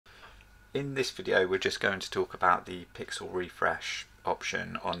In this video we're just going to talk about the pixel refresh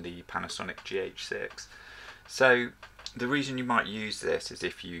option on the Panasonic GH6. So the reason you might use this is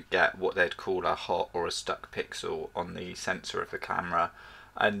if you get what they'd call a hot or a stuck pixel on the sensor of the camera,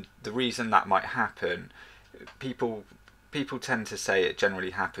 and the reason that might happen, people tend to say it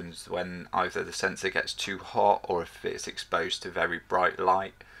generally happens when either the sensor gets too hot or if it's exposed to very bright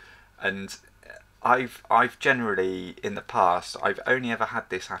light. And I've generally in the past I've only ever had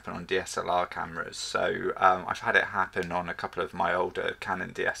this happen on DSLR cameras, so I've had it happen on a couple of my older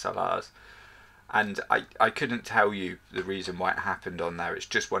Canon DSLRs, and I couldn't tell you the reason why it happened on there. It's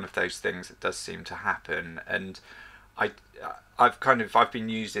just one of those things that does seem to happen, and I've been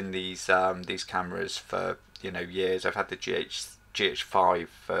using these cameras for years. I've had the GH5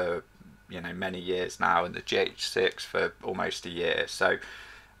 for many years now, and the GH6 for almost a year, so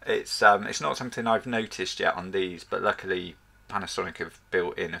it's not something I've noticed yet on these, but luckily Panasonic have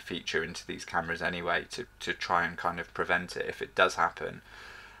built in a feature into these cameras anyway to try and kind of prevent it if it does happen.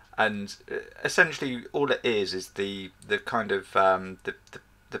 And essentially all it is the kind of the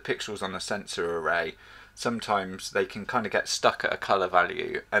pixels on the sensor array. Sometimes they can kind of get stuck at a color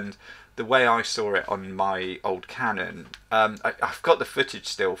value, and the way I saw it on my old Canon, I've got the footage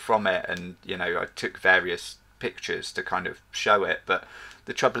still from it, and I took various pictures to kind of show it, but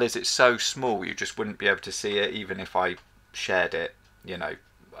the trouble is it's so small you just wouldn't be able to see it even if I shared it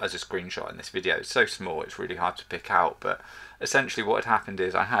as a screenshot in this video. It's so small it's really hard to pick out. But essentially what had happened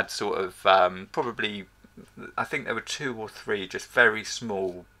is I had sort of probably, I think there were 2 or 3 just very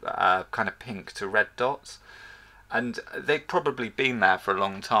small kind of pink to red dots, and they'd probably been there for a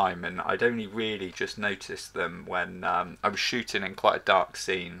long time, and I'd only really just noticed them when I was shooting in quite a dark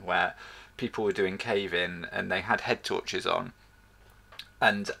scene where people were doing cave-in and they had head torches on,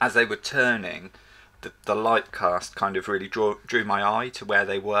 and as they were turning, the light cast kind of really drew my eye to where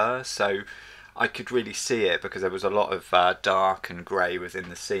they were, so I could really see it because there was a lot of dark and grey within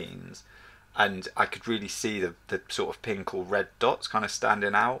the scenes, and I could really see the sort of pink or red dots kind of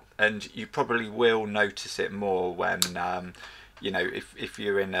standing out. And you probably will notice it more when if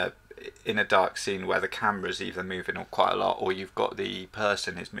you're in a dark scene where the camera's either moving quite a lot or you've got the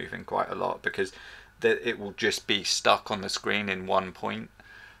person is moving quite a lot, because it will just be stuck on the screen in one point.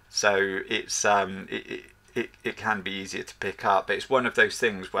 So it's it can be easier to pick up, but it's one of those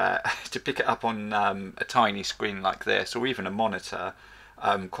things where to pick it up on a tiny screen like this, or even a monitor,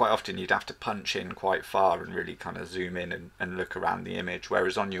 quite often you'd have to punch in quite far and really kind of zoom in and look around the image,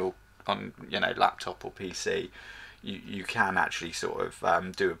 whereas on laptop or PC you can actually sort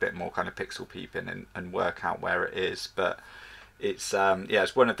of do a bit more kind of pixel peeping and work out where it is. But it's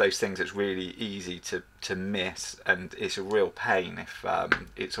it's one of those things that's really easy to miss, and it's a real pain if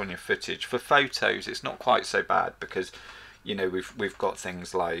it's on your footage. For photos it's not quite so bad because we've got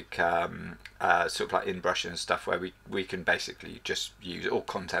things like sort of like in-brush and stuff where we can basically just use all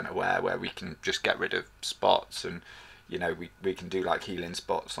content aware, where we can just get rid of spots, and we can do like healing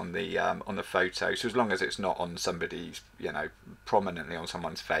spots on the photo. So as long as it's not on somebody's prominently on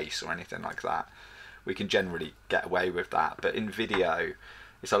someone's face or anything like that, we can generally get away with that. But in video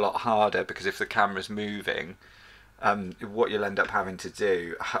it's a lot harder, because if the camera's moving, what you'll end up having to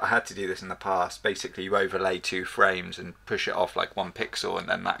do, I had to do this in the past, basically you overlay 2 frames and push it off like 1 pixel, and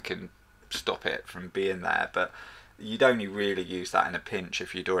then that can stop it from being there. But you'd only really use that in a pinch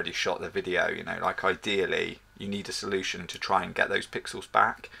if you'd already shot the video. Like ideally you need a solution to try and get those pixels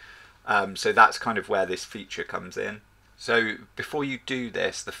back. So that's kind of where this feature comes in. So before you do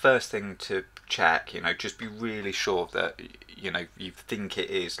this, the first thing to check, just be really sure that you think it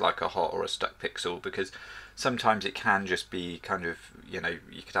is like a hot or a stuck pixel, because sometimes it can just be kind of you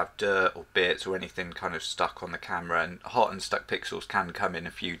could have dirt or bits or anything kind of stuck on the camera, and hot and stuck pixels can come in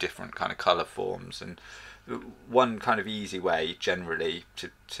a few different kind of color forms. And one kind of easy way generally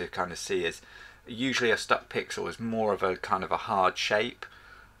to kind of see is usually a stuck pixel is more of a kind of a hard shape.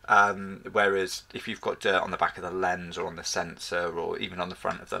 Whereas if you've got dirt on the back of the lens or on the sensor or even on the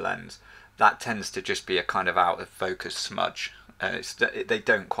front of the lens, that tends to just be a kind of out of focus smudge. They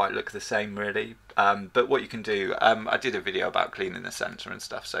don't quite look the same really. But what you can do, I did a video about cleaning the sensor and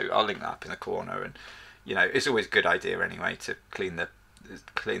stuff, so I'll link that up in the corner. And it's always a good idea anyway to clean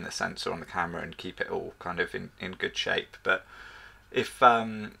the sensor on the camera and keep it all kind of in good shape. But if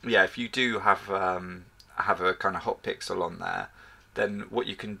you do have a kind of hot pixel on there, then what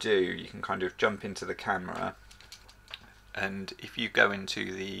you can do, you can kind of jump into the camera, and if you go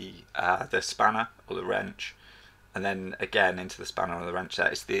into the spanner or the wrench, and then again into the spanner or the wrench,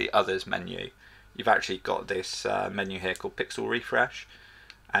 it's the others menu. You've actually got this menu here called Pixel Refresh,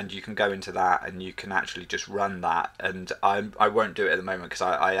 and you can go into that and you can actually just run that. And I won't do it at the moment because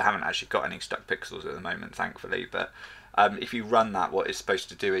I haven't actually got any stuck pixels at the moment, thankfully, but if you run that, what it's supposed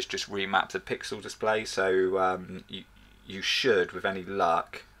to do is just remap the pixel display, so you should, with any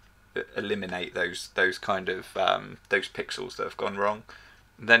luck, eliminate those kind of those pixels that have gone wrong.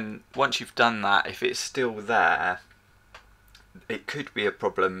 Then once you've done that, if it's still there, it could be a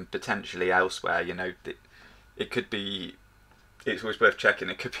problem potentially elsewhere. You know, it could be. It's always worth checking.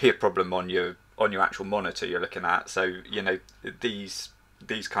 It could be a problem on your actual monitor you're looking at. So you know, these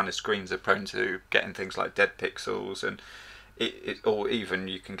kind of screens are prone to getting things like dead pixels, and or even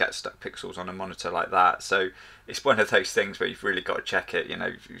you can get stuck pixels on a monitor like that. So it's one of those things where you've really got to check it. You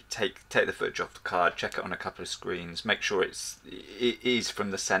know, you take the footage off the card, check it on a couple of screens, make sure it is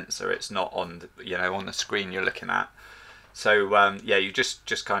from the sensor, it's not on the, on the screen you're looking at. So yeah, you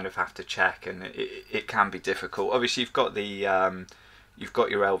just kind of have to check, and it can be difficult. Obviously, you've got the you've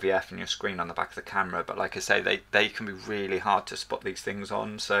got your LVF and your screen on the back of the camera, but like I say, they can be really hard to spot these things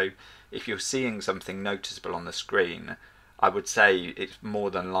on. So if you're seeing something noticeable on the screen, I would say it's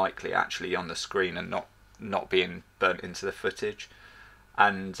more than likely actually on the screen and not being burnt into the footage.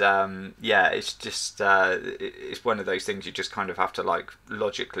 And yeah, it's just it's one of those things you just kind of have to like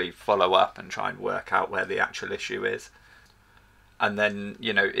logically follow up and try and work out where the actual issue is. And then,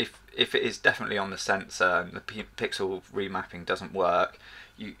 you know, if it is definitely on the sensor and the pixel remapping doesn't work,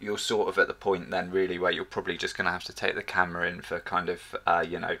 you're sort of at the point then really where you're probably just going to have to take the camera in for kind of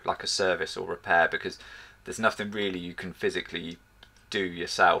like a service or repair, because there's nothing really you can physically do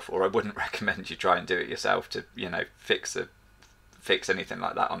yourself, or I wouldn't recommend you try and do it yourself to fix anything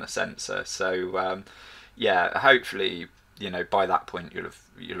like that on a sensor. So yeah, hopefully by that point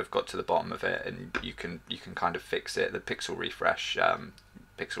you'll have got to the bottom of it, and you can kind of fix it. The pixel refresh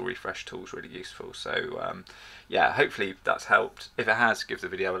tool is really useful. So yeah, hopefully that's helped. If it has, give the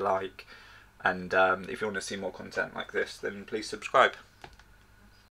video a like, and if you want to see more content like this, then please subscribe.